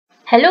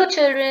Hello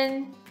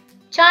children,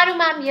 Charu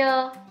ma'am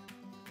here.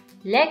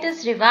 Let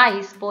us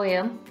revise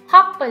poem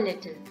Hop a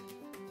Little.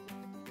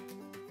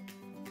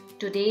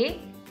 Today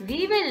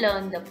we will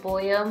learn the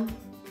poem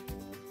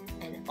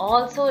and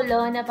also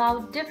learn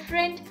about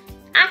different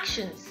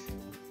actions.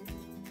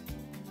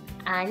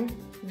 And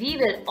we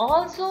will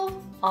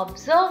also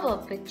observe a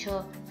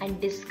picture and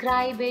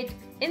describe it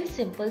in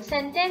simple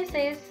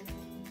sentences.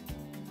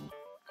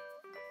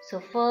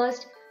 So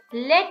first,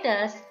 let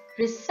us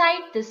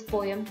recite this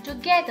poem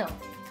together.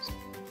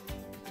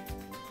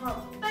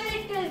 Hop a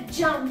little,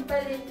 jump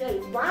a little,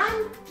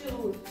 1,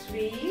 2,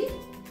 3.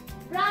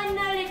 Run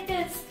a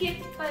little, skip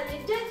a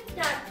little,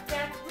 tap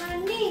tap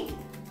one knee.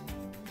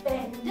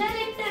 Bend a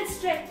little,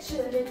 stretch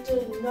a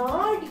little,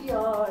 nod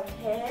your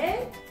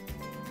head.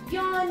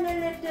 Yawn a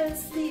little,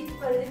 sleep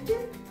a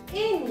little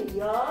in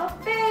your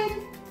bed.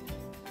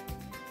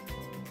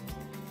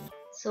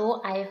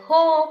 So I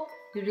hope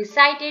you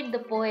recited the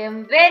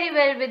poem very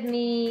well with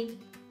me.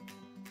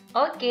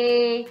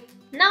 Okay,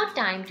 now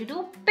time to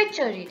do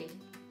picture reading.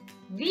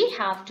 We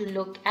have to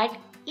look at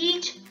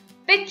each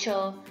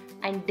picture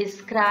and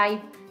describe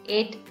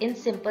it in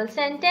simple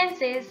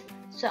sentences.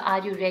 So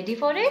are you ready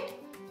for it?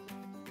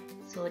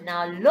 So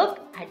now look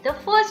at the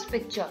first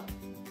picture.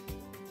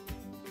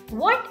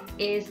 What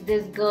is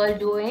this girl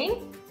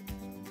doing?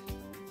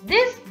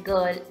 This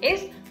girl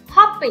is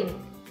hopping.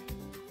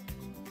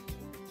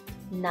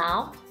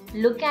 Now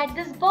look at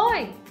this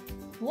boy.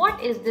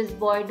 What is this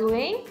boy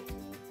doing?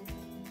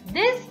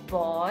 This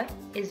boy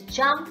is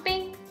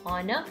jumping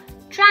on a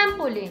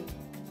trampoline.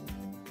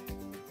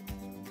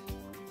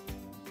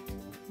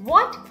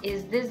 What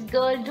is this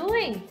girl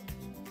doing?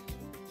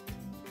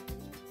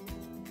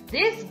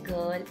 This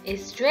girl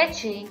is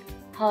stretching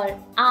her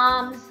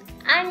arms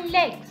and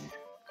legs.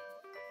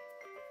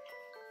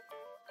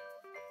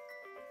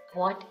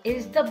 What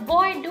is the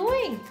boy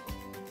doing?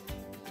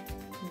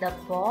 The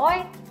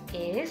boy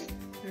is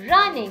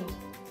running.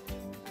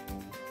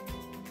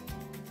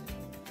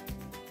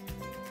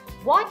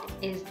 What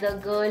is the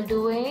girl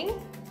doing?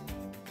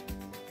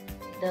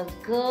 The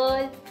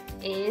girl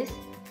is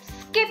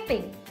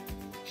skipping.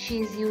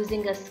 She is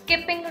using a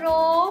skipping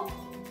rope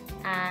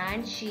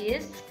and she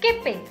is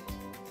skipping.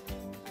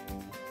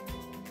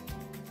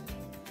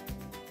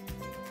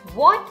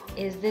 What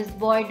is this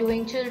boy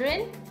doing,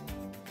 children?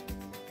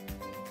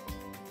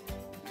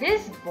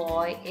 This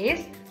boy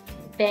is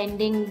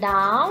bending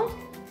down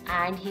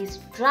and he's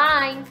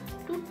trying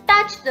to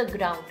touch the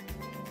ground.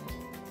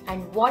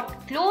 And what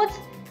clothes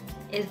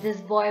is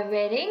this boy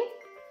wearing?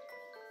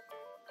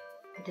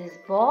 This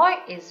boy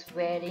is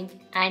wearing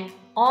an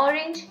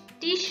orange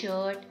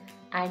t-shirt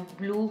and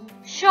blue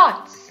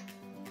shorts.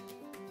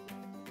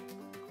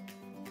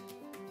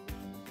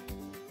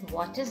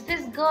 What is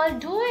this girl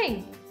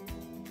doing?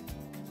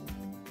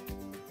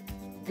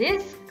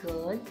 This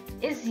girl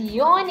is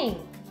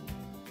yawning.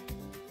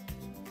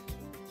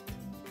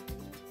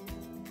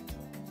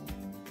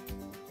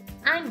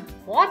 And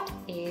what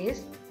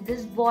is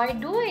this boy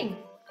doing?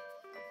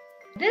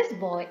 This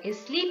boy is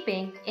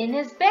sleeping in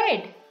his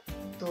bed.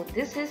 So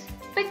this is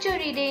picture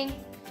reading.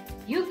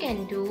 You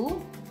can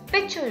do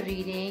picture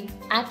reading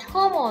at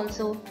home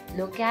also.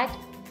 Look at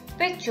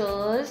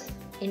pictures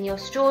in your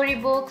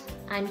storybooks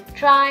and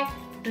try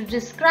to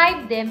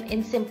describe them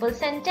in simple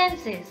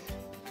sentences.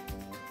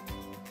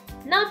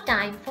 Now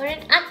time for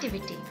an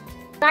activity.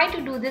 Try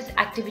to do this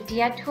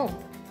activity at home.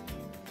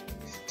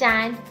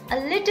 Stand a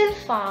little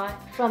far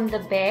from the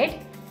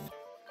bed.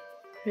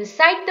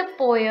 Recite the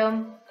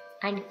poem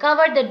and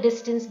cover the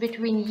distance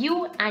between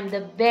you and the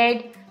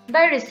bed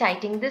by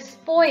reciting this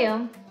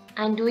poem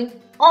and doing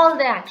all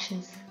the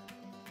actions.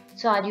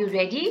 So are you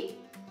ready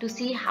to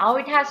see how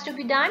it has to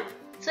be done?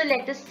 So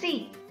let us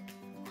see.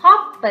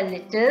 Hop a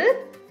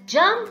little,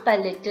 jump a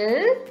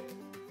little,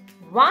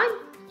 1,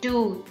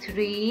 2,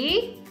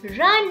 3,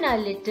 run a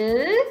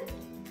little,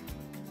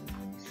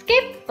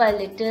 skip a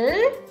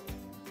little,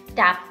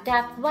 tap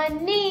tap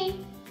one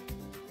knee,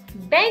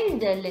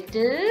 bend a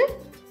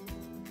little,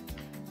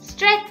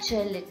 stretch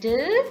a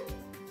little,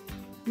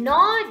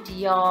 nod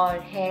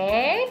your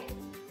head,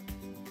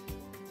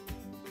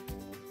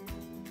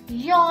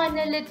 yawn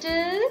a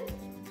little,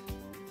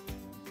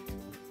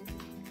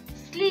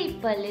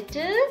 sleep a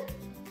little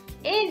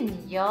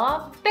in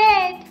your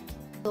bed.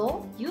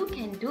 So you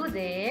can do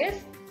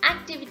this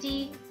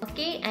activity,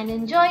 okay, and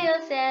enjoy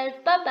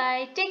yourself. Bye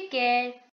bye. Take care.